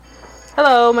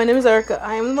Hello, my name is Erica.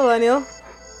 I am a millennial.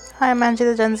 Hi, I'm Angie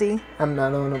the Gen Z. I'm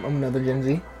another Gen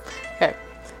Z. Okay,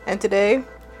 and today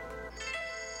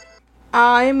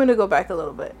I'm gonna go back a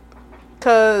little bit,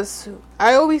 cause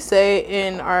I always say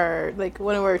in our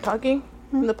when we're talking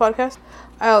in the podcast,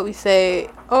 I always say,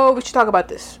 "Oh, we should talk about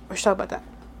this. We should talk about that,"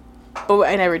 but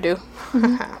I never do.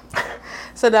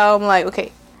 So now I'm like,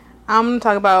 okay, I'm gonna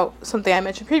talk about something I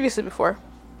mentioned previously before,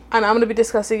 and I'm gonna be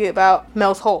discussing about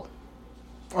Mel's Hole.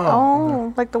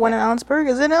 Oh, like the one in Ellensburg?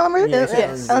 Is it Ellensburg?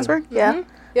 Yes. Ellensburg? Yeah. Mm-hmm.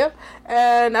 Yep.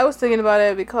 And I was thinking about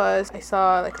it because I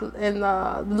saw in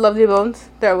Lovely Bones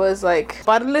there was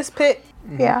bottomless pit.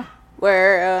 Yeah.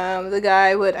 Where the guy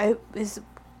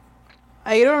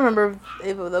I don't remember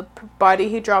if the body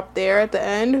he dropped there at the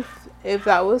end, if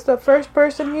that was the first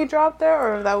person he dropped there,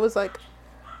 or if that was that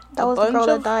was the girl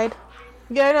that died.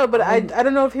 Yeah, I know, but I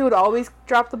don't know if he would always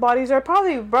drop the bodies there.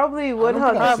 Probably would.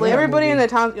 Probably everybody in the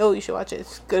town. Oh, you should watch it.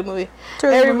 It's a good movie.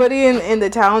 Everybody in the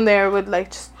town there would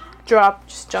just drop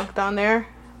junk down there,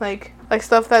 like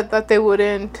stuff that they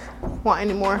wouldn't want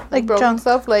anymore, like broken junk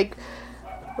stuff, like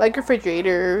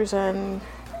refrigerators and.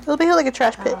 It'll be like a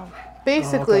trash pit.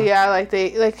 Basically, yeah.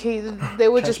 They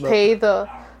would just pay the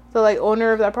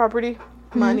owner of that property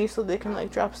money so they can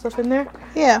drop stuff in there.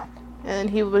 Yeah.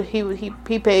 And he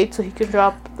paid so he could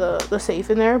drop the safe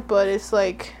in there, but it's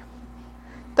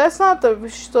that's not the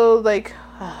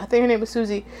I think her name was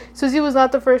Susie. Susie was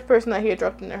not the first person that he had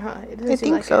dropped in there, huh? It doesn't I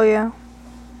seem think so, yeah.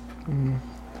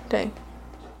 Dang.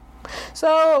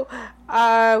 So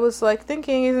I was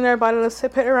thinking, isn't there a bottomless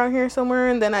pit around here somewhere?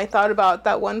 And then I thought about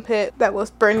that one pit that was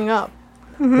burning up.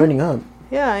 Mm-hmm. Burning up.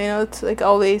 Yeah, it's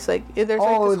always if there's this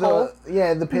hole.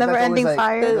 The pit. Never-ending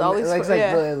fire. There's always what's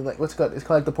it called? It's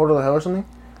called the portal of hell or something.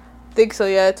 I think so.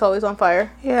 Yeah, it's always on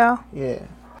fire. Yeah. Yeah.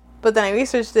 But then I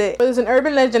researched it. There's an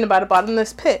urban legend about a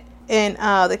bottomless pit in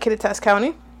the Kittitas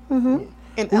County. Mm-hmm.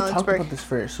 In Who Ellensburg. talked about this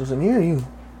first? Was it me or you?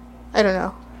 I don't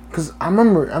know. Cause I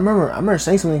remember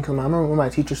saying something. Cause I remember when my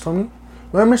teachers told me.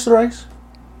 Remember Mr. Rice?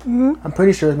 Mm-hmm. I'm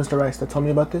pretty sure it was Mr. Rice that told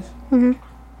me about this. Mm-hmm.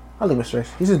 I like Mr.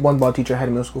 Rice. He's just one bald teacher I had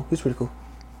in middle school. He's pretty cool.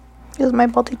 He was my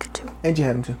bald teacher too. And you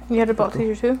had him too. You had a bald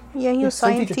teacher too? Yeah, he was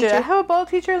science teacher. Did I have a bald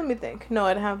teacher? Let me think. No,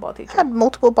 I didn't have a bald teacher. I had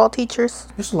multiple bald teachers.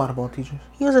 There's a lot of bald teachers.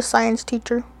 He was a science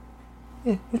teacher.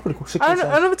 Yeah, he's pretty cool. I don't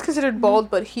know if it's considered bald,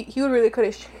 but he would really cut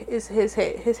his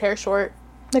hair short.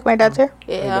 Like my dad's hair?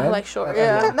 Yeah, short.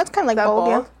 Yeah, that's kind of like bald.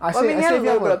 Yeah. I mean, he had a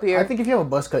little bit up here. I think if you have a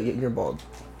buzz cut, you're bald.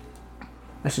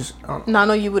 That's just.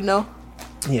 No, you would know.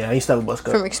 Yeah, I used to have a buzz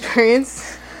cut. From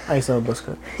experience. I used to have a buzz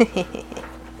cut.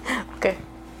 Okay,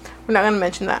 we're not gonna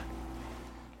mention that.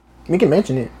 We can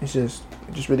mention it. It just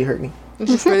really hurt me. It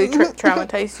just really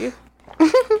traumatized you.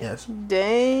 Yes.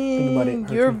 Dang, Think about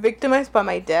it, you were victimized by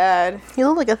my dad. He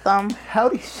looked like a thumb.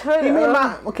 Howdy.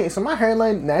 So my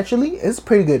hairline naturally is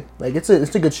pretty good. It's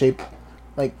a good shape.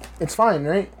 It's fine,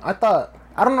 right? I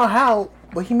don't know how,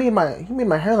 but he made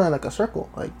my hairline like a circle.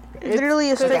 Literally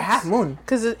it's like a half moon.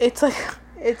 Cause it's like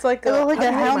a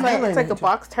hairline. It's like a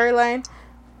boxed hairline,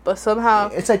 but somehow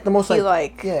it's like the most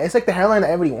it's like the hairline that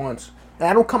everybody wants. And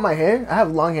I don't cut my hair. I have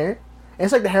long hair. And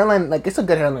it's like the hairline. It's a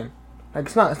good hairline.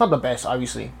 It's not the best,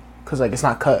 obviously, cause it's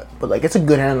not cut, but it's a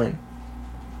good hairline.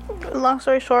 Long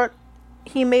story short,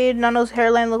 he made Nano's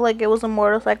hairline look like it was a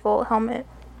motorcycle helmet.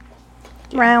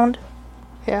 Round.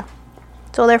 Yeah.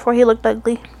 So therefore he looked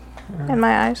ugly in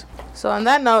my eyes. So on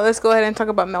that note, let's go ahead and talk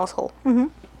about Mel's Hole. Mm-hmm.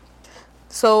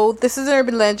 So this is an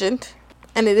urban legend,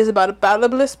 and it is about a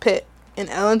bottomless pit in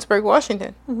Ellensburg,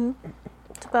 Washington. Mm-hmm.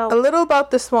 A little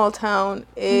about this small town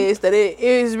is that it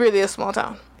is really a small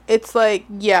town. It's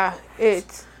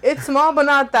it's small, but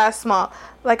not that small.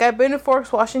 I've been to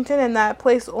Forks, Washington, and that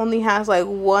place only has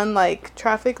one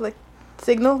traffic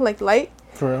signal light.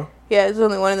 For real? Yeah, there's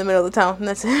only one in the middle of the town, and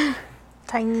that's it.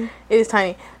 Tiny. It is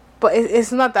tiny, but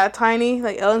it's not that tiny.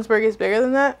 Ellensburg is bigger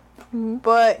than that,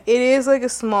 but it is a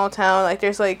small town.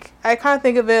 There's I kind of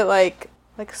think of it like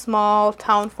small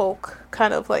town folk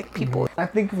kind of people. I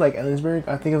think of Ellensburg.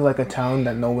 I think of a town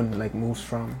that no one moves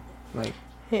from.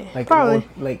 Probably.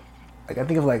 I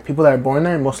think of people that are born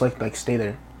there and most stay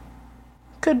there.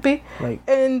 Could be.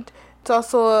 And it's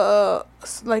also a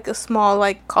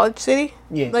small college city.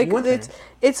 Yeah.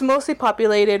 It's mostly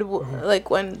populated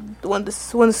when the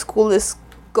school is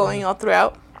going all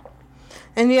throughout.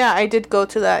 And yeah, I did go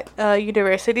to that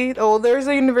university. Oh, there's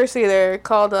a university there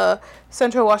called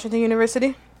Central Washington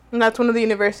University. And that's one of the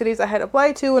universities I had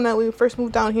applied to when we first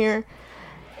moved down here.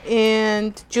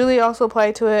 And Julie also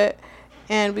applied to it.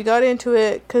 And we got into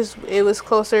it because it was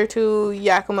closer to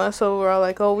Yakima. So we're all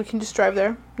oh, we can just drive there.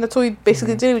 And that's what we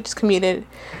basically did. We just commuted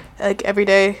every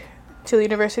day to the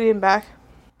university and back.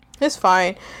 It's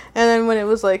fine. And then when it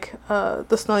was like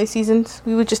the snowy seasons,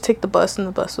 we would just take the bus, and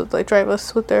the bus would like drive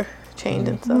us with their chains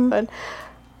and stuff. And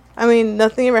I mean,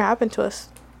 nothing ever happened to us.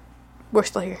 We're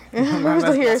still here. We're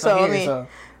still here. So I mean,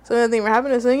 so nothing ever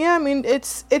happened to us. And yeah, I mean,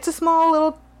 it's a small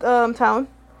little town.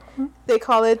 They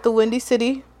call it the Windy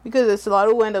City because it's a lot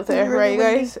of wind up there, right,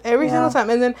 guys? Every single time.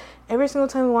 And then every single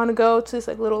time we want to go to this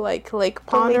like little like lake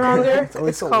pond around there,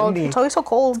 it's so called. windy. It's always so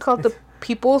cold. It's called the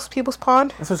People's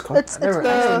Pond. That's what it's called. It's I never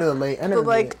knew the lake. I never The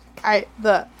like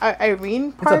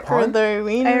Irene Park or pond? the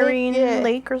Irene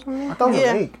Lake or something. I thought it was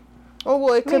Yeah. a lake. Oh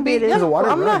well, it could Maybe be. it is. Yeah, The water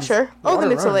I'm not runs. sure. The Oh, then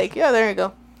water it's a runs. lake. Yeah, there you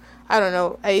go. I don't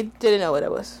know. I didn't know what it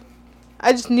was.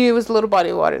 I just knew it was a little body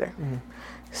of water there. Mm-hmm.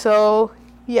 So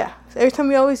yeah, so every time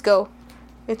we always go,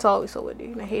 it's always so windy,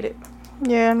 and I hate it.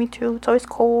 Yeah, me too. It's always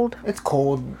cold. It's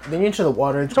cold. Then you enter the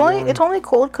water. It's only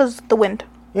cold because the wind.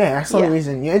 Yeah, that's the only Yeah.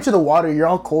 reason. You enter the water, you're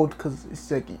all cold because it's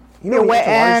like You're when wet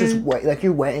you enter water, it's and- just wet. Like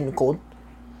you're wet and cold.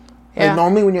 Yeah. Like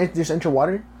normally when you just enter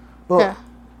water, but Yeah.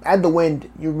 add the wind,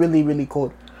 you're really really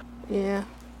cold. Yeah.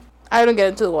 I don't get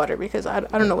into the water because I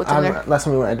don't know what's in there. Last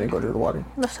time we went, I didn't go to the water.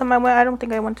 Last time I went, I don't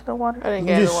think I went to the water. I didn't You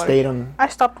get in the just water. stayed on. I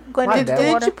stopped going My to the dad-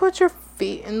 Didn't water. you put your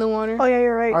feet in the water? Oh yeah,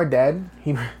 you're right. Our dad,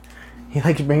 he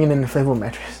likes bringing in the inflatable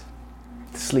mattress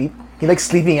to sleep. He likes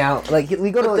sleeping out. Like we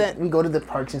go to the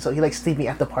parks and so he likes sleeping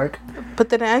at the park. But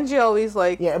then Angie always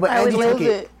like Yeah, but I Angie would took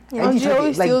steals it. it. Angie Angie took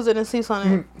always it, like- steals it and sleeps on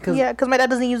it. Because Yeah, because my dad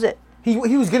doesn't use it. he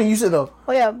was gonna use it though.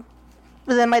 Oh yeah,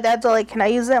 but then my dad's all like, "Can I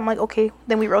use it?" I'm like, "Okay."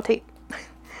 Then we rotate.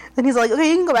 Then he's like, "Okay,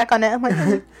 you can go back on it." I'm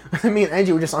like, Me and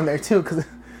Angie were just on there too,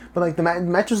 but like the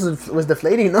mattress was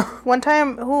deflating, no? one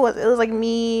time, who was it? It was like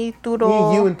me,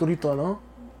 Turo. Me, you, and Turito, no?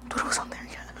 Turo was on there.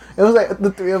 Yeah. It was like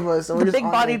the three of us. And we're The just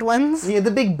on big-bodied there. ones. Yeah,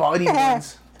 the big bodied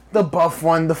ones. The buff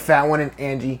one, the fat one, and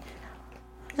Angie.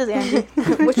 Just Angie.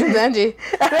 Which one's Angie?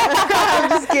 I'm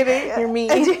just kidding. You're me.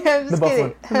 Angie, I'm just The buff kidding.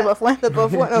 one. The buff one. The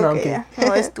buff one? No, I'm Okay. kidding.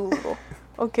 No, it's Turo.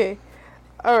 Okay.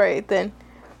 Alright then.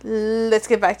 Let's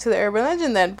get back to the urban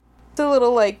legend then. It's a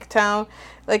little like town,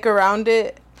 like around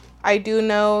it. I do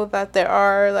know that there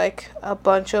are like a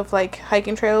bunch of like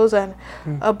hiking trails and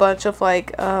a bunch of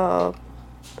like I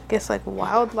guess like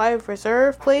wildlife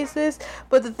reserve places.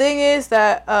 But the thing is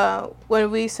that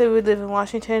when we say we live in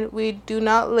Washington, we do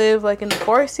not live like in the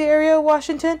foresty area of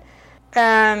Washington.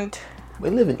 And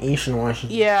We live in Eastern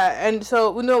Washington. yeah, and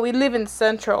so no, we live in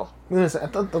Central. I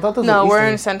thought that was No, in we're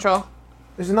in Eastern. Central.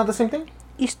 Is it not the same thing?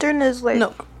 Eastern is like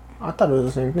No. I thought it was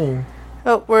the same thing.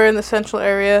 Oh, we're in the Central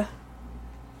area.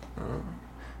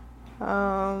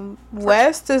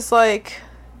 West is like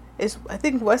I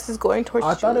think West is going towards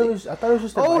I thought it Julie. was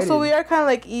just divided. Oh, so we are kind of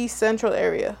like East Central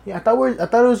area. Yeah, I thought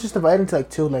it was just divided into like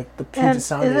two, like the Puget and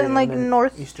Sound is area it in like and then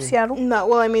North Eastern. Seattle? No,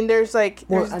 well, I mean, there's like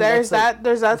Well, there's and there's that's, that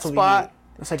there's that That's what we spot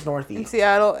do. It's like in northeast.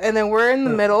 Seattle, and then we're in the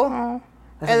middle, Oh,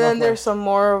 That's and then northwest. there's some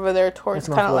more over there towards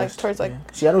That's kind of like northwest, towards like yeah.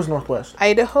 Seattle's northwest.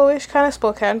 Idaho-ish, kind of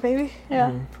Spokane maybe.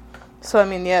 yeah. So I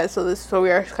mean, yeah. So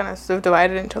we are kind of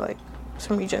subdivided into like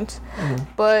some regions,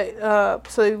 but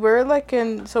so we're like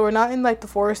so we're not in like the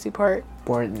foresty part.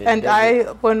 And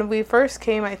when we first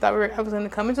came, I thought I was going to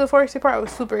come into the foresty part. I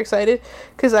was super excited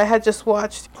because I had just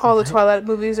watched all the Twilight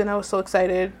movies and I was so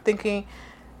excited, thinking,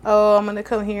 oh, I'm going to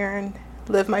come here and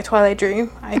live my Twilight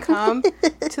dream. I come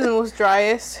to the most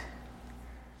driest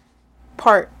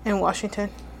part in Washington.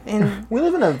 And we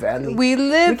live in a valley. we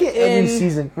live get every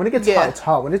season. When it gets Yeah. hot, it's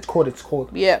hot. When it's cold, it's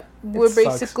cold. Yeah, we're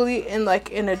sucks. basically in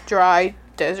a dry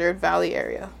desert valley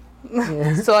area.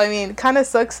 Yeah. So I mean, kind of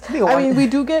sucks. think I one- mean, we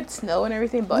do get snow and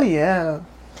everything, Oh but yeah,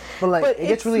 but like it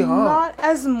gets really hot. not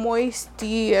as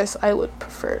moisty as I would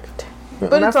prefer it.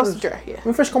 When But I it's also first- dry, yeah. When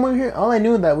we first come over here, all I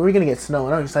knew that we were gonna get snow,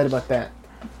 and I was excited about that.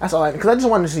 That's all because I just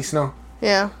wanted to see snow.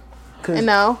 Yeah. 'Cause And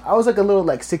now? I was like a little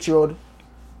like 6-year-old.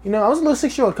 You know, I was a little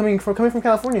 6-year-old coming from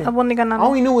California. I've only got none.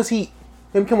 All we knew was heat.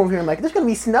 Then we come over here and like, there's gonna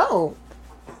be snow.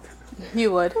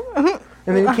 You would. And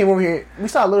then we came over here. We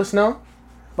saw a little snow,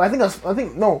 but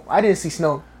I didn't see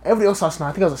snow. Everybody else saw snow.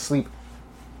 I think I was asleep.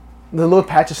 The little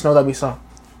patch of snow that we saw.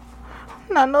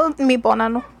 Nano, meatball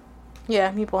nano.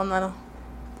 Yeah, meatball nano.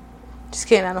 Just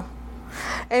kidding, nano.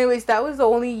 Anyways, that was the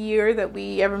only year that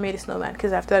we ever made a snowman,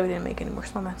 because after that we didn't make any more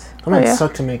snowmans. That yeah.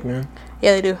 suck to make, man.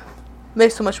 Yeah, they do.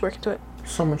 There's so much work into it.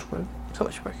 So much work. So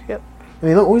much work, yep. And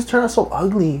they always turn out so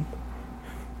ugly.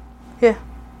 Yeah.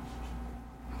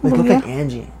 They look Yeah. like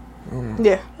Angie.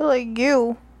 Yeah. They're like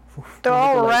you. They're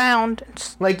all round.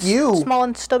 Like you. Small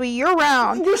and stubby. You're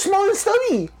round. You're small and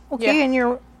stubby. Okay, Yeah. and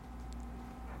you're.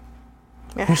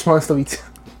 You're small and stubby too.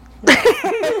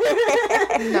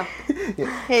 No.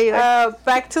 Hey, you are.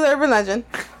 Back to the urban legend.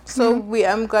 So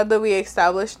I'm glad that we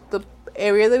established the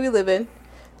area that we live in.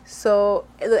 So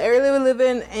the area that we live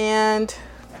in and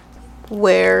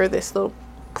where this little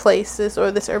place is,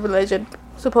 or this urban legend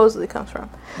supposedly comes from.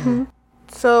 Mm-hmm.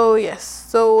 So yes,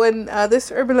 so when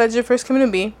this urban legend first came to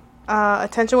be,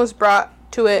 attention was brought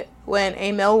to it when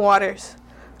a Mel Waters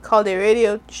called a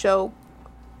radio show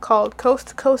called Coast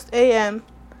to Coast AM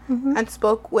and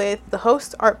spoke with the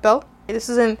host, Art Bell. This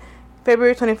is in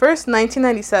February 21st,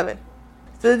 1997.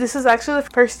 So this is actually the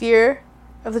first year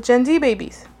of the Gen Z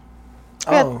babies.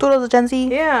 Oh. Yeah, two of the Gen Z.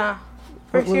 Yeah.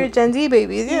 First year Gen Z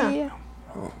babies, yeah.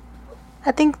 Oh.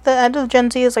 I think the end of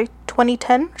Gen Z is like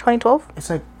 2010, 2012. It's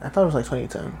like, I thought it was like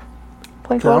 2010.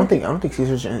 2012? I don't think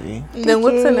Caesar's Gen Z. Then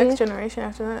what's the next generation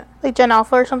after that? Like Gen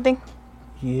Alpha or something?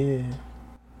 Yeah.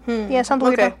 Yeah, something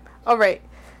okay. like that. Alright.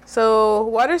 So,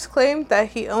 Waters claimed that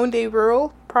he owned a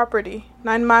rural property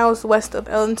 9 miles west of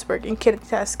Ellensburg in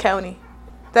Kittitas County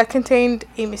that contained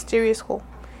a mysterious hole.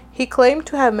 He claimed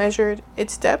to have measured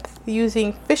its depth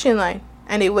using fishing line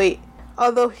and a weight,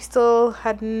 although he still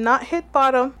had not hit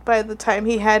bottom by the time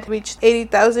he had reached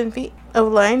 80,000 feet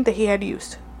of line that he had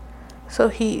used. So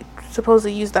he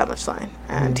supposedly used that much line.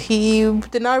 And he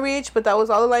did not reach, but that was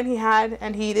all the line he had,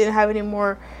 and he didn't have any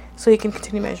more, so he can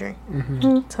continue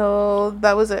measuring. So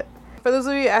that was it. For those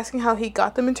of you asking how he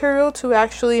got the material to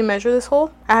actually measure this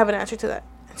hole, I have an answer to that.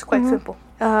 It's quite simple.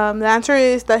 The answer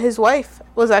is that his wife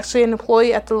was actually an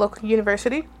employee at the local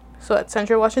university, so at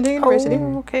Central Washington University.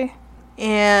 Oh, okay.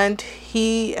 And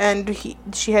she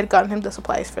had gotten him the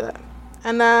supplies for that.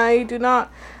 And I did not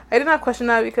question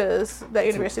that, because that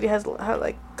university had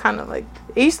like kind of like,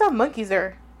 it used to have monkeys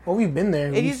there. Well, we've been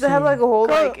there. It used to have like a whole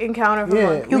like encounter for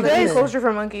monkeys. You guys closure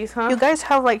for monkeys, huh? You guys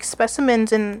have like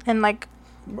specimens in like.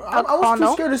 I was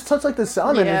too scared to touch like the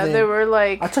sound and everything. Yeah, they were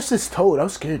like. I touched this toad. I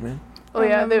was scared, man. Oh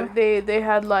yeah, they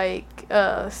had like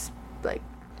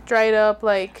dried up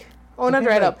like. Oh, not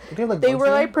dried up. They were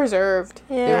like preserved.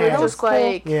 Yeah, they were that was just cool.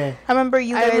 like. Yeah. I remember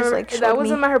you guys like showed that was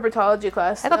me. in my herpetology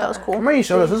class. I thought that was cool. I remember you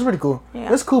showed us. This was pretty cool. Yeah.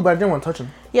 That's cool, but I didn't want to touch them.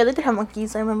 Yeah, they did have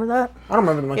monkeys. I remember that. I don't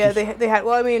remember the monkeys. Yeah, they had.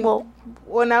 Well, I mean,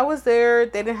 when I was there,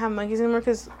 they didn't have monkeys anymore,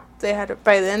 because they had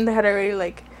already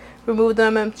like removed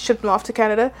them and shipped them off to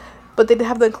Canada, but they did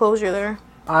have the enclosure there.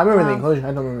 I remember the enclosure.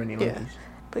 I don't remember any monkeys.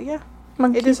 But yeah.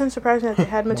 Monkey. It doesn't surprise me that they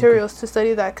had materials to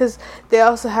study that, because they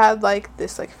also had like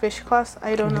this like fish class.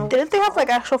 I don't know. Didn't they have like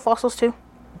actual fossils too?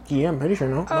 Yeah, I'm pretty sure.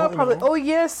 No. Probably. No. Oh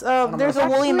yes. There's a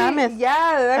woolly mammoth.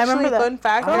 Yeah, actually, remember that. fun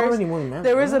fact. I don't know any woolly mammoth.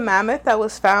 There was a mammoth that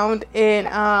was found in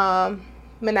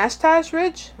Menashtash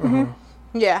Ridge.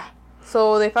 Yeah.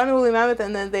 So they found a woolly mammoth,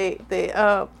 and then they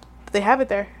have it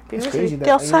there. It's crazy that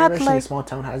They also had, a like- small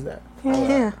town has that.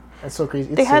 Yeah. That's so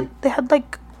crazy. They had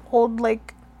like old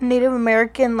like Native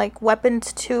American like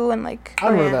weapons too, and like. I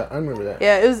remember that.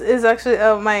 Yeah, it was actually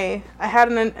I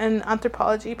had an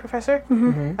anthropology professor.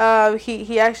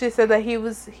 He actually said that he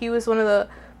was one of the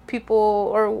people,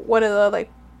 or one of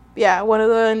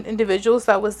the individuals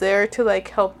that was there to like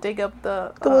help dig up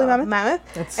the woolly mammoth.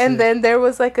 And then there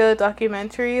was like a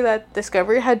documentary that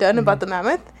Discovery had done about the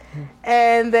mammoth,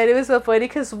 and then it was so funny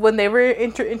because when they were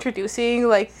introducing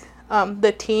like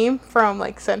the team from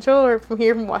like Central or from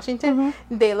here from Washington,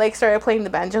 they like started playing the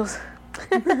banjos.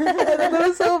 That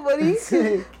was so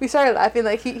funny. We started laughing.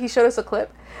 Like he showed us a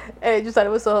clip, and I just thought it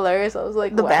was so hilarious. I was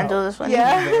like, The wow. banjo is funny.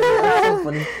 Yeah. That's so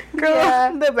funny. Girl,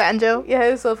 Yeah. the banjo. Yeah,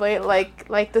 it was so funny. Like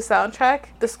the soundtrack,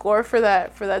 the score for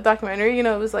that documentary,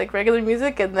 it was like regular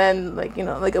music, and then like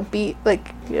like a beat, like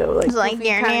like It's like goofy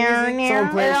kind of music.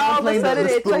 Someone And all of a playing sudden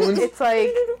the spoons.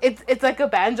 it's like a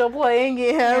banjo playing.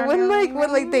 Yeah,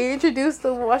 when they introduced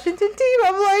the Washington team,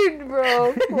 I'm like,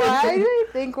 bro, why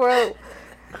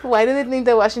do they think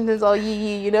that Washington's all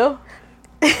yee yee?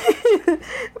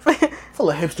 Full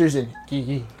of hipsters and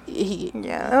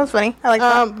Yeah, that was funny. I like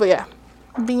that. But yeah.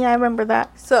 Yeah, I remember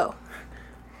that. So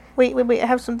Wait. I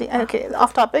have something. Okay,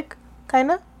 off topic,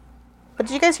 kinda. But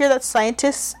did you guys hear that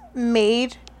scientists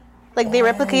made, like, they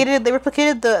replicated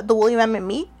the woolly mammoth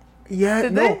meat? yeah,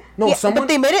 Did no, they? no, Yeah, someone. but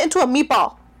they made it into a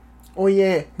meatball. Oh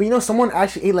yeah, but someone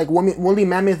actually ate like woolly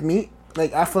mammoth meat,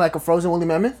 like after like a frozen woolly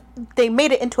mammoth. They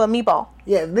made it into a meatball.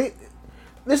 Yeah,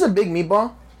 there's a big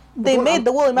meatball. They made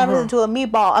the woolly mammoth into a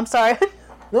meatball. I'm sorry.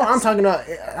 No, I'm talking about.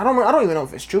 I don't even know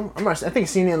if it's true. I think I've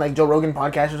seen it in like Joe Rogan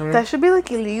podcast or something. that should be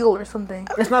like illegal or something.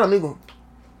 It's not illegal,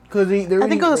 because I think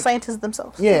it was the scientists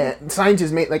themselves. Yeah,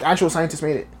 scientists actual scientists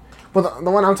made it. But the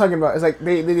one I'm talking about is like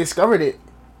they discovered it,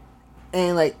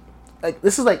 and like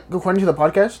this is like according to the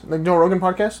podcast, like Joe Rogan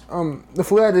podcast. One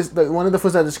of the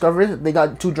foods that discovered it, they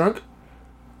got too drunk,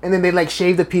 and then they like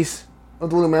shaved a piece of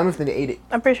the woolly mammoth and they ate it.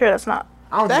 I'm pretty sure that's not.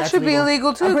 I don't think That that's should be illegal.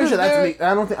 illegal too. I'm pretty sure 'cause that's they're- illegal.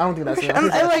 I don't think that's legal. I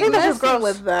like They're that's messing gross.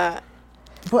 with that.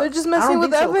 But they're just I messing don't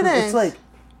with think so, 'cause evidence. It's like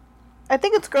I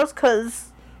think it's gross because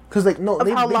Cause like no, Of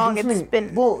how do long it's something-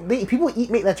 been. Well, people eat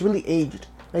meat that's really aged.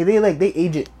 Like they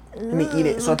age it and they eat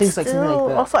it. So I think it's like something like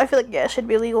that. Also, I feel like it should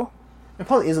be illegal. It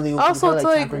probably is illegal. Also, it's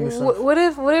like, tampering with stuff. what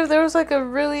if there was like a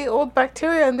really old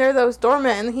bacteria in there that was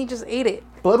dormant and he just ate it,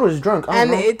 Blood was drunk. I don't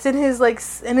and know. it's in his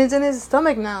and it's in his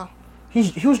stomach now.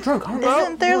 He was drunk. I don't know.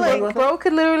 Isn't there You know like about Bro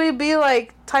could literally be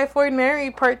like Typhoid Mary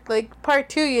part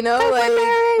 2. You know, Typhoid like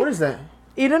Mary? What is that?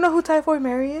 you don't know who Typhoid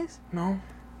Mary is? No.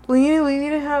 We need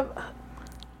to have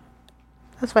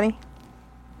That's funny.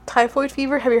 typhoid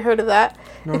fever. Have you heard of that?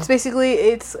 No. It's basically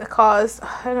it's a cause.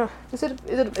 I don't know.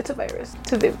 It's a virus.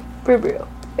 It's a vibrio,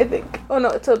 I think. Oh no,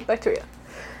 it's a bacteria.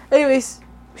 Anyways,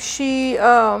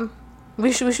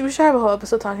 we should have a whole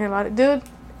episode talking about it, dude.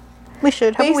 We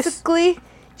should. Basically,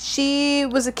 she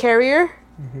was a carrier.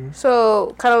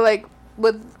 So kind of like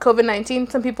with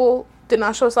COVID-19, some people did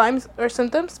not show signs or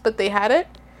symptoms, but they had it.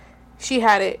 She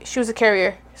had it. She was a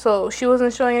carrier, so she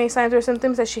wasn't showing any signs or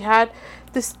symptoms that she had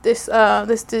this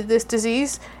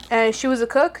disease. And she was a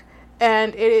cook,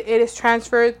 and it is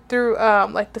transferred through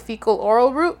like the fecal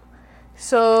oral route.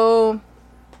 So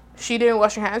she didn't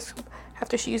wash her hands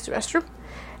after she used the restroom,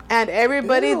 and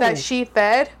everybody Ew. that she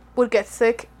fed would get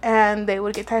sick, and they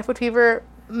would get typhoid fever.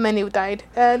 Many died,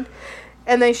 and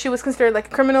then she was considered like a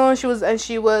criminal, and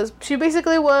she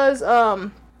basically was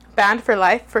banned for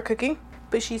life for cooking.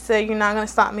 But she said, "You're not gonna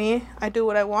stop me. I do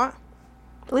what I want."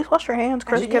 At least wash your hands, And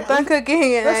Chris. she kept on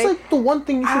cooking, and That's like the one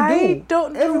thing you should do. I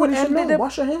don't know Everybody what should know. ended up-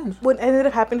 Wash your hands. what ended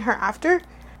up happening to her after.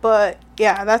 But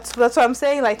yeah, that's what I'm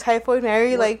saying. Like Typhoid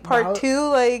Mary, What- like part how- 2.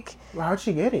 Like Well, how'd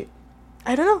she get it?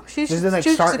 I don't know. She's Does it like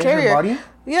she's just start a in her carrier. body?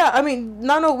 Yeah, I mean,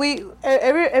 no. We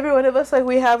every one of us, like,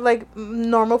 we have like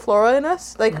normal flora in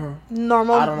us, like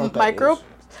normal I don't know what that microbe. is.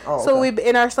 Oh, So okay. we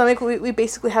in our stomach we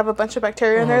basically have a bunch of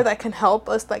bacteria in there Uh-huh. that can help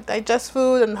us like digest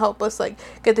food and help us like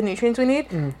get the nutrients we need.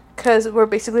 Mm. Because we're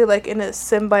basically like in a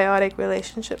symbiotic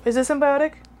relationship. Is it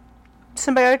symbiotic?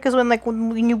 Symbiotic is when we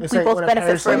It's we like both when a benefit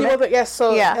parasite- from You it. both, yes,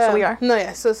 so Yeah, so we are. No,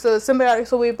 yeah, so symbiotic.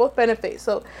 So we both benefit.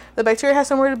 So the bacteria has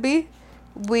somewhere to be.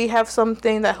 We have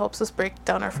something that helps us break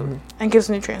down our food and gives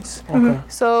nutrients. Okay.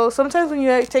 So sometimes when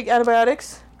you take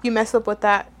antibiotics, you mess up with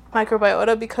that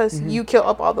microbiota because you kill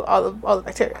up all the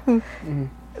bacteria.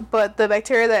 But the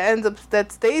bacteria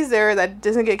that stays there, that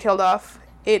doesn't get killed off,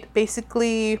 it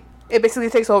basically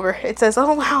takes over. It says,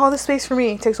 "Oh wow, all this space for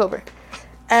me," it takes over,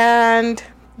 and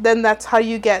then that's how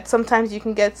you get. Sometimes you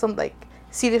can get some like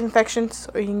C. diff infections,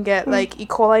 or you can get like E.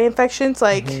 coli infections.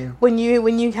 Like when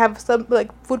you have some like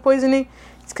food poisoning,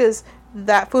 it's because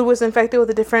that food was infected with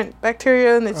a different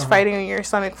bacteria and it's fighting in your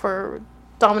stomach for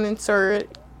dominance. Or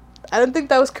I don't think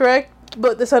that was correct,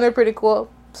 but this sounded pretty cool,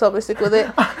 so I'm gonna stick with it.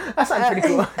 That sounds pretty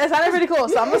cool. It sounded pretty cool,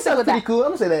 so I'm gonna stick with pretty that. cool.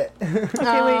 I'm gonna say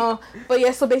that. But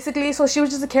yeah, so basically, so she was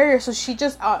just a carrier, so she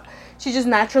just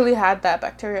naturally had that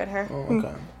bacteria in her. Oh,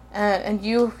 okay. And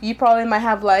you probably might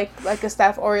have like a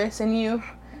Staph aureus in you,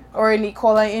 or an E.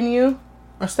 coli in you.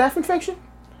 A staph infection?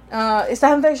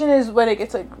 Staph infection is when it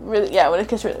gets like when it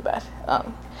gets really bad.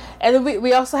 And then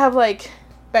we also have like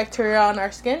bacteria on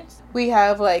our skins. We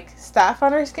have like staph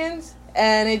on our skins,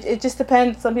 and it just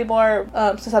depends. Some people are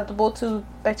susceptible to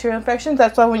bacterial infections.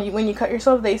 That's why when you cut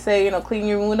yourself, they say clean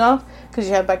your wound off because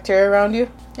you have bacteria around you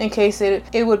in case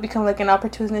it would become like an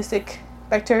opportunistic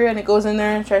bacteria and it goes in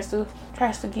there and tries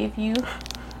to give you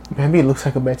Maybe it looks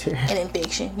like a bacteria. an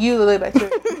infection. You look like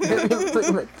bacteria.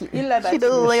 You like She bacteria.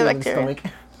 does look like a Shit in the bacteria.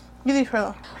 stomach. You leave her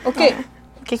alone. Okay.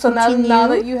 Okay, So now continue.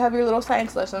 that you have your little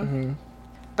science lesson,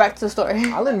 back to the story.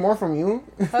 I learned more from you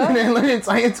than I learned in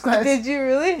science class. Did you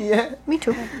really? Yeah. Me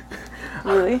too.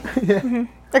 Really? Yeah.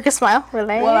 Like a smile,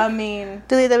 really. Well, I mean,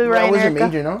 Delete that we That Ryan was your Erica.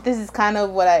 major, no? this is kind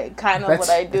of what I do.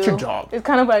 That's your job. It's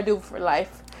kind of what I do for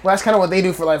life. Well, that's kind of what they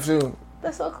do for life too.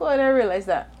 That's so cool. I never realized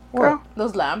that. Girl.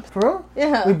 Those lamps. For real?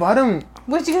 Yeah. We bought them.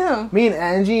 Where'd you get them? Me and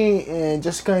Angie and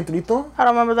Jessica and Trito. I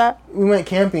don't remember that. We went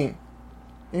camping.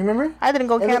 You remember? I didn't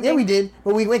go And camping. yeah, we did.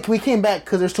 But we came back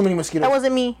because there's too many mosquitoes. That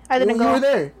wasn't me. I didn't You go. were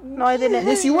there. No, I didn't.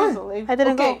 Yes, you were. I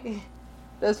didn't go.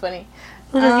 That's funny.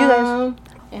 It was just you guys.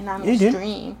 And I'm You did.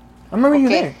 stream. I remember you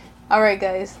Okay. there. All right,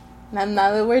 guys. Now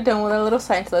that we're done with our little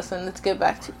science lesson, let's get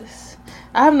back to this.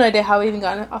 I have no idea how we even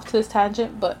got off to this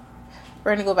tangent, but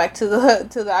we're gonna go back to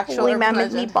the actual Holy urban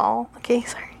mammoth legend. meatball. Okay,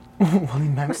 sorry. Holy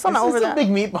man. We're still not over It's that. a big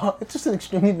meatball. It's just an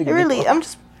extremely big Really, meatball. I'm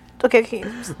just... Okay. Okay.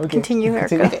 Continue, Erica.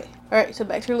 Continue. Okay. All right. So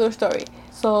back to your little story.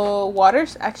 So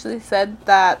Waters actually said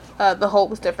that the hole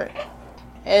was different.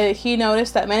 He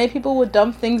noticed that many people would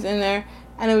dump things in there,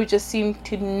 and it would just seem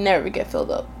to never get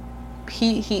filled up.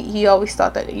 He always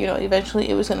thought that eventually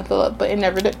it was gonna fill up, but it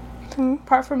never did.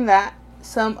 Apart from that,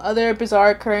 some other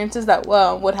bizarre occurrences that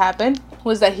would happen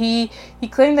was that he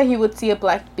claimed that he would see a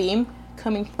black beam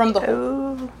coming from the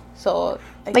hole. Oh. So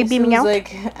I Like guess beaming it was out?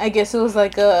 like I guess it was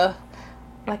like a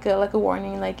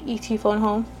warning, like ET phone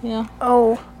home, you know,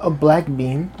 Oh. A black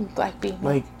beam, black beam.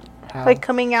 like how? Like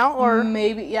coming out or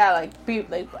maybe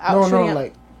like out no, shooting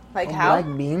out. like a how?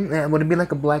 black beam. Yeah, would it be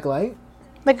like a black light?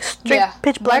 like straight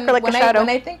pitch black or like a shadow? When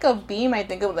I think of beam, I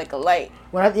think of like a light.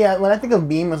 When I think of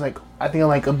beam, it's like I think of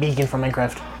like a beacon from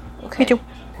Minecraft. Okay. Me too.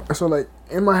 So like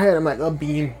in my head, I'm like a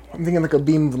beam. I'm thinking like a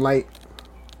beam of light.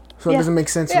 So it Yeah. doesn't make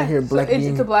sense to hear black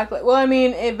beam. It's a black light. Well, I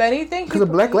mean, if anything, Because a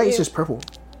black light is just purple.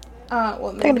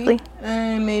 well, maybe, Technically.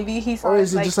 maybe he saw Or it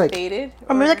is it just, like- faded,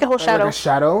 Or maybe like a whole shadow. Like a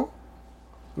shadow.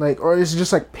 Like, or is it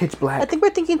just like pitch black? I think we're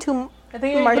thinking too. I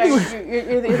think you're, Marty.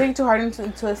 you're thinking too hard into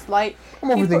this light. I'm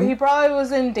overthinking. He probably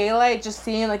was in daylight, just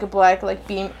seeing like a black like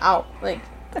beam out, like,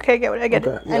 Okay, I get it. I get it.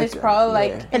 Okay, yeah, and it's yeah, probably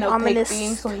like yeah. an An opaque ominous-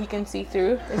 beam, so he can see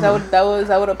through. Is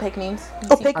that what opaque means?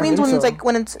 Opaque I means think when it's so. like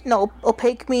when it's no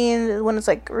opaque means when it's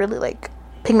like really like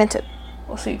pigmented.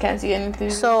 Well, so you can't see anything.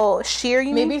 So sheer,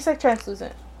 you maybe mean? it's like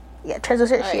translucent. Yeah,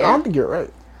 translucent Alright. sheer. I don't think you're right.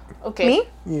 Okay. Me?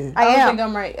 Yeah. I I don't am. think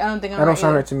I'm right. I don't think I'm I don't right.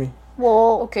 sound either. right to me.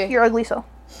 Well, Okay. you're ugly, so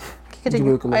You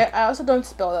continue. look like- I also don't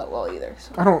spell that well either.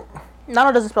 So. I don't.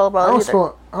 Nano doesn't spell I about don't either.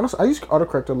 spell. I use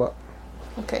autocorrect a lot.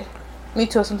 Okay. Me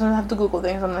too. Sometimes I have to Google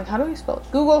things. I'm like, how do you spell it?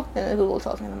 Google, and then Google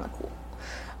tells me, and I'm like, cool.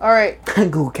 All right.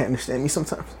 Google can't understand me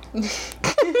sometimes.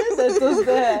 That's so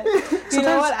sad. You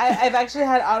know what? I've actually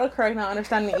had autocorrect not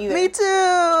understand me either. Me too.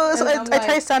 So I I'm try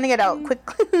like- sounding it out quick,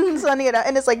 sounding it out,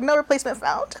 and it's like no replacement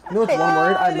found. You know what's one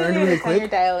word I didn't learned really understand your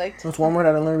quick? dialect. What's one word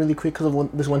I learned really quick because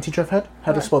of this one teacher I've had?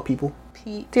 How to What? spell people.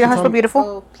 P Do you know how to spell told me- beautiful?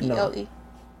 O P L E. Do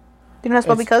you know how to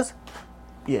spell It's- because?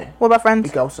 Yeah. What about friends?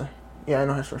 Picausa. Yeah, I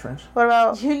know how to spell French. What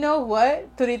about You know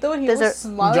what? Torito, when he There's was a-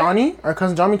 smaller. Johnny, our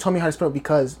cousin Johnny, told me how to spell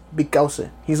because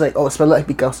Picausa. He's like, oh, spell it like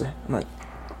Picausa. I'm like,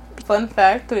 Fun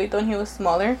fact: Torito, when he was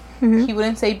smaller, Mhm. he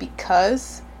wouldn't say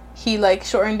because. He like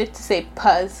shortened it to say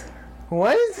puz.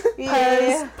 what?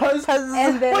 Yeah. Puzz.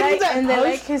 And then What is like, that, and then puzz?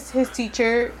 like his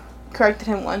teacher corrected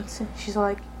him once. She's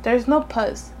like, "There's no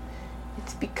puzz,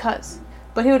 it's because."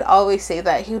 But he would always say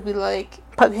that. He would be like,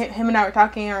 Puzz. him and I were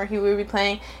talking, or he would be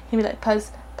playing. He'd be like, "Puzz,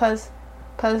 puzz,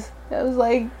 puzz." I was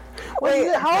like,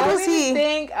 Wait, how I old don't was he? even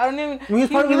think. I don't even. He was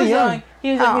probably really young.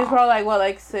 He was probably like what,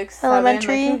 like 6, 7.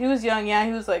 Elementary? Like, he was young. Yeah,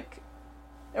 he was like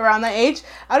around that age.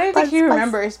 I don't even think Puzz, he puzz.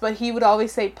 remembers, but he would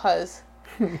always say "puzz,"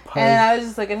 and I was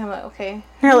just looking at him like, okay,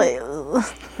 You're like, ugh.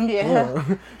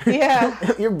 yeah,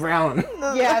 yeah. You're brown.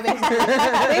 Yeah,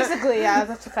 basically, yeah,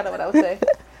 that's kind of what I would say.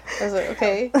 I was like,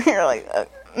 okay, You're like,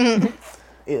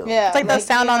 Ew. yeah. It's like the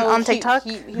sound on TikTok.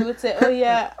 He would say, oh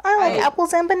yeah, I like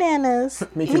apples and bananas.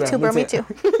 Me Me too, too, bro, bro. me Me too.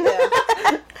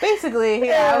 yeah. Basically,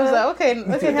 yeah. I was like,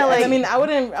 okay. Yeah, like- I mean, I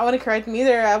wouldn't correct him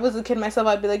either. I was a kid myself.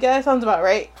 I'd be like, yeah, that sounds about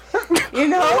right. You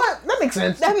know, What? That makes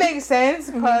sense. that makes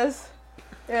sense. Plus,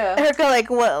 yeah. Erica, like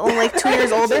what? Only like 2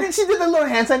 years older. She did the little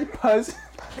hand sign. Puzz.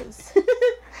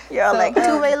 You're So, like too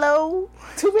low.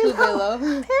 Too Too below.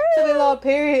 Too below.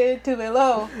 Period. Too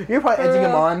below. You're probably edging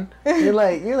him real.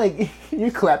 on.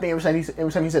 You're clapping every time he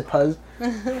said puzz.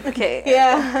 Okay.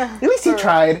 Yeah. At least he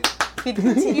tried.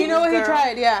 You know what he Girl.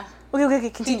 tried? Yeah. Okay. He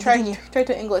Continue. tried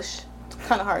to English. It's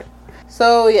kind of hard.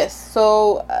 So yes.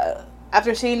 So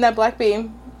after seeing that black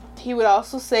beam, he would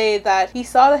also say that he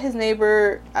saw that his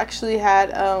neighbor actually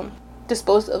had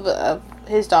disposed of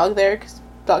his dog there because the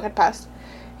dog had passed.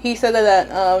 He said that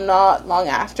not long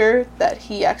after that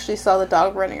he actually saw the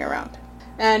dog running around,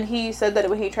 and he said that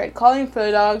when he tried calling for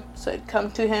the dog so it'd come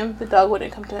to him, the dog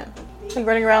wouldn't come to him. Like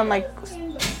running around like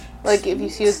Like if you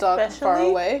see a dog from far Especially?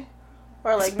 away.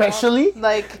 or like Especially.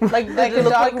 Like Like a it looked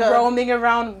dog like a- roaming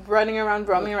around, running around.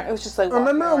 It was just like.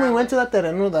 Remember walking when we around. went to that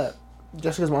terreno that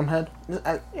Jessica's mom had?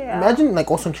 Yeah. Imagine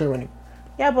like also train running.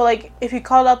 Yeah, but like if you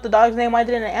called out the dog's name, why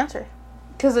didn't it answer?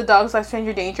 Because the dog's like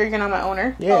stranger danger. You're not my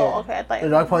owner. Yeah. Oh, okay. I thought. The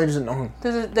dog probably doesn't know him.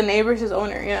 The neighbor's his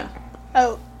owner. Yeah.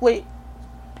 Oh wait,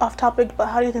 off topic. But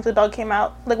how do you think the dog came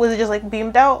out? Like was it just like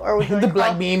beamed out, or was it The like, black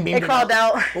crawl- beam beamed It crawled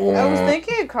out I was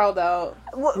thinking it crawled out.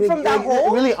 from that hole.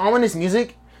 Really ominous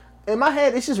music. In my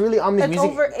head, it's just really ominous It's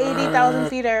music. over 80,000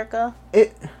 feet, Erica.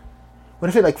 What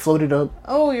if it like floated up?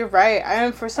 Oh, you're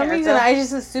right. For some Erica. reason, I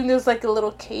just assumed it was like a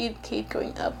little cave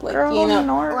going up. Like Girl, you know.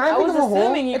 no. When I think was of a hole,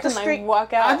 assuming you It's a can straight- like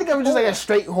walk out. I think it was just like a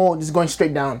straight hole, just going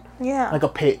straight down, Yeah. like a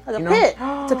pit. Like a you know? pit.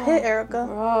 It's a pit, Erica.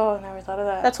 Oh, never thought of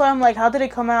that. That's why I'm like, how did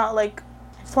it come out? Like,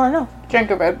 I just want to know.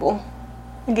 Drank a Red Bull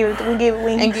We gave it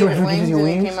wings. and gave it Gives wings you and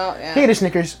it wings? came out. Yeah. Hey, the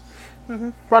Snickers.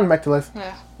 Run back to life.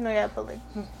 Yeah. No, yeah, but like,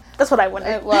 that's what I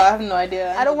wondered. Well, I have no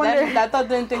idea. I don't wonder- That thought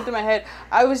didn't think through my head.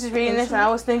 I was just reading this and I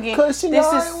was thinking, Cause this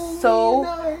is so.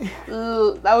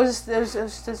 I was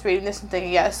just reading this and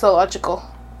thinking, yeah, it's so logical.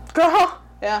 Girl,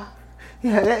 Yeah.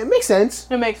 Yeah, it makes sense.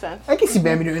 It makes sense. I can see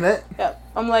Bambi doing that. Yeah.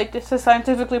 I'm like, this is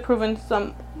scientifically proven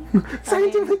some.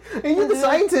 Scientifically, and you're the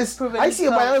scientist. proven I see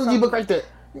a biology book right there.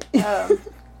 I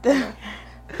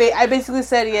basically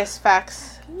said yes,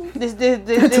 facts.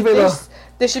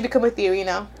 This should become a theory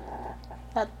now.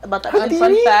 About that. And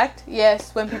fun fact,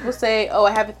 yes, when people say, "Oh,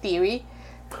 I have a theory,"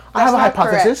 I have a not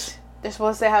hypothesis. correct. They're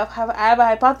supposed to say, I have a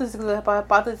hypothesis, because a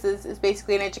hypothesis is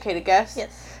basically an educated guess.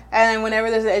 Yes. And whenever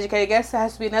there's an educated guess, there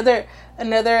has to be another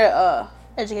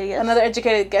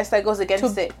educated guess that goes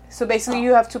against it. So basically,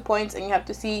 you have 2 points, and you have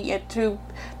to see. That's the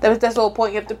whole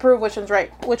point. You have to prove which one's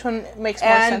right. Which one makes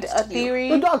more sense? And a theory.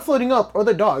 The dog floating up, or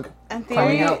the dog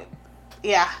climbing out.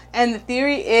 Yeah, and the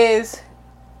theory is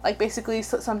like basically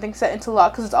something set into law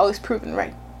because it's always proven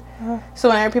right. So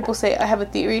whenever people say I have a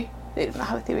theory, they do not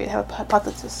have a theory. They have a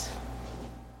hypothesis.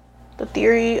 The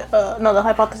theory, the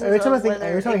hypothesis. Every time I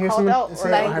hear someone say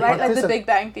like the Big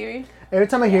Bang Theory. Every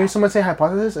time I hear someone say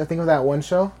hypothesis, I think of that one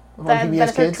show on PBS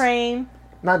Dinosaur Kids. Train.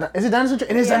 Is it Dinosaur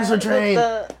Train? It is Dinosaur Train.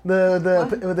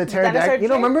 The pterodactyl. You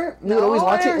don't remember? We would always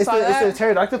watch it. It's the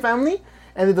pterodactyl family,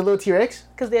 and the little T-Rex.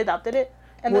 Because they adopted it.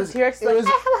 And the T-Rex I have a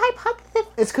hypothesis.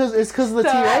 It's because the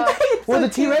T-Rex. Well, the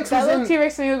T-Rex was in. The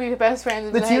T-Rex and you would be the best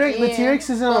friends. The T-Rex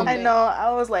is in. I know.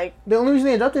 I was like. The only reason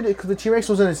they adopted it because the T-Rex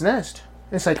was in its nest.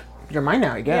 It's like, you're mine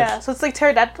now, I guess. Yeah, so it's like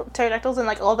pterodactyls and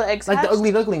like all the eggs. Like hatched. the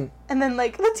ugly duckling. And then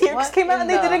like the T-Rex came out and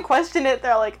they didn't question it.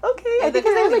 They're like, okay, I think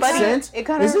That it's makes Buddy. sense. It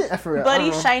kinda, is it? I forgot.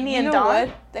 Buddy, Shiny, and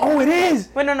Dawn. Oh, it is.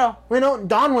 Wait, no. Wait, no.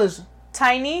 Dawn was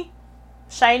Tiny,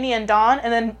 Shiny, and Dawn,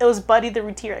 and then it was Buddy the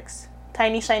T-Rex.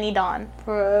 Tiny, Shiny, Dawn.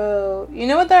 Bro, you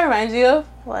know what that reminds you of?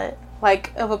 What?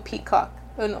 Like of a peacock.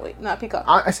 Oh no, wait, not peacock.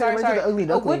 I said it the ugly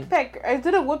duckling. A woodpecker. I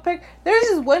did a woodpecker. There's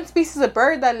this one species of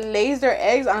bird that lays their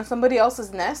eggs on somebody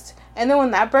else's nest, and then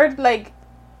when that bird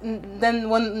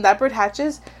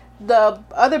hatches, the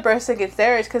other birds think it's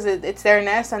theirs because it's their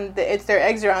nest and it's their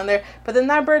eggs around there. But then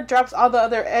that bird drops all the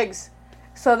other eggs,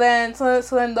 so then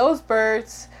those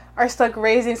birds are stuck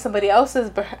raising somebody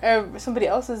else's son.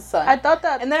 I thought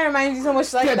that. And that reminds you so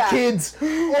much like that. Kids.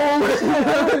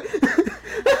 Oh.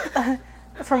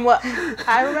 From what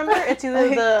I remember, it's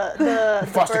either the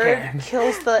bird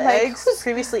kills the eggs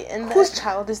previously in the. Whose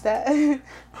child is that? Whose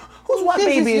what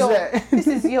baby is that? This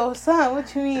is your son.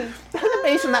 What you mean? The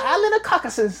baby's from the island of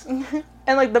Caucasus. And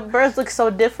like the birds look so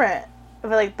different.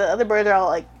 But like the other birds are all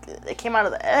like they came out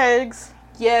of the eggs.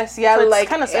 Yes, yeah, so like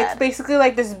kind of sad. It's basically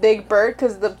like this big bird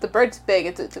because the bird's big.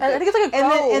 It's I think it's like a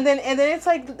crow. And then it's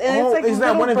like is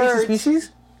that one invasive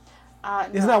species? No.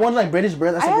 Isn't that one like British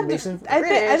bird that's like invasive?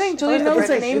 I think Julie knows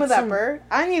the name of that some... bird.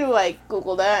 I need to like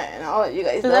Google that and I'll let you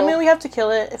guys know. Does that mean we have to kill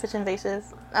it if it's invasive?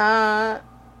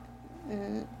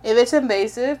 If it's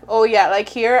invasive, oh yeah, like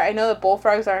here I know that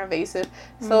bullfrogs are invasive,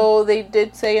 so they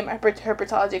did say in my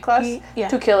herpetology class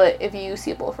to kill it if you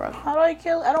see a bullfrog. How do I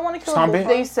kill? I don't want to kill Stomp a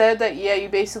bullfrog. They said that you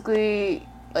basically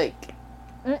like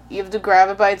you have to grab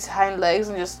it by its hind legs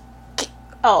and just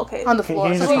okay on the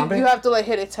floor. So you have to like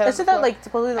hit its head. Isn't that like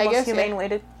supposedly the most humane way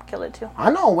to kill it too?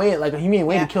 I know a way, like a humane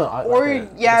way to kill it. Or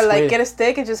get a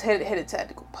stick and just hit its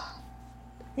head. Go, bah.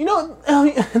 You know,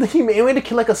 the humane way to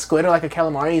kill like a squid or like a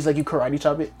calamari is like you karate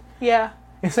chop it. Yeah.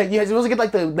 It's like you're supposed to get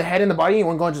like the head and the body, and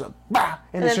one go just like, bah,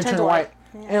 and then it turns white.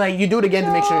 Yeah. And like you do it again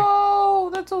to make sure. Oh,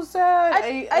 that's so sad.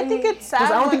 I think it's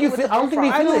sad. I don't think they feel it.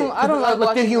 I don't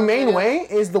like the humane way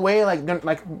is the way like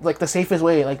the safest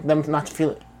way, like them not to feel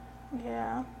it.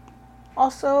 Yeah.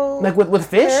 Also, like with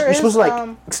fish, you're supposed to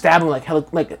like stab them like hella,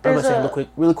 like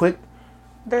really quick.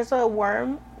 There's a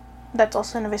worm that's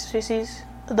also an invasive species,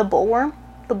 the bullworm.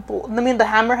 The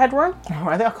hammerhead worm. Oh,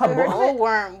 I think I called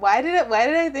bullworm. Why did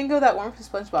I think of that worm from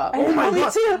SpongeBob? Oh my god! I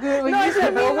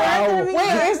said bullworm.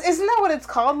 Wait, isn't that what it's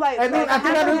called? Like I think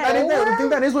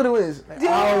that is what it was. Like,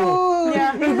 ow.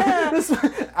 Yeah.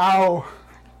 Ow.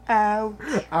 Ow.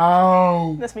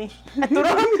 Ow. That's me.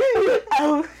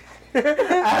 Ow.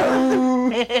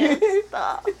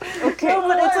 Stop. Okay, no,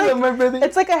 but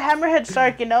it's like a hammerhead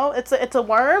shark, you know? It's a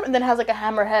worm and then has like a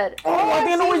hammerhead. Oh, I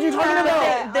didn't know what you're talking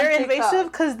about. They're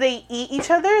invasive because they eat each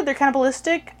other. They're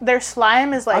cannibalistic. Their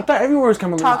slime is like I thought everywhere was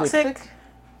cannibalistic. Toxic.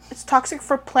 It's toxic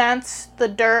for plants, the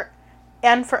dirt,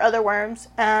 and for other worms,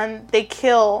 and they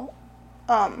kill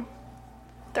the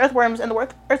earthworms, and the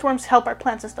earthworms help our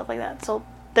plants and stuff like that. So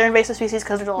they're invasive species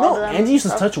because there's a lot of them. Angie used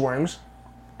to touch worms.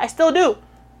 I still do.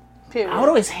 Period. I would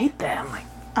always hate that.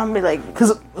 I'm like...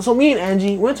 Because, so me and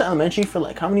Angie went to elementary for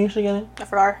like how many years together? I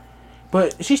forgot.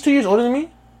 But she's 2 years older than me.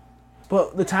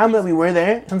 But the time that we were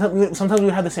there, sometimes we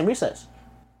would have the same recess.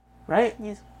 Right?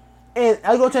 Yes. And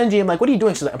I go to Angie, I'm like, what are you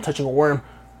doing? She's like, I'm touching a worm.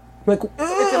 I'm like,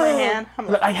 it's in my hand. I'm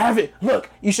like, I have it. Look,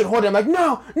 you should hold it. I'm like,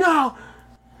 no.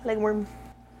 Like worm.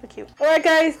 They're cute. All right,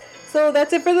 guys. So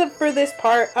that's it for this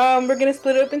part. We're gonna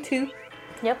split it up in two.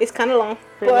 Yep. It's kind of long,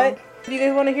 Pretty but long. if you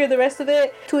guys want to hear the rest of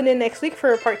it, tune in next week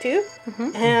for part 2.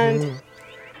 And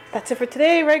that's it for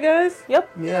today, right, guys? Yep.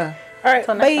 Yeah. All right.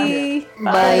 Till Bye. next time.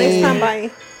 Bye. Till next time.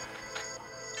 Bye.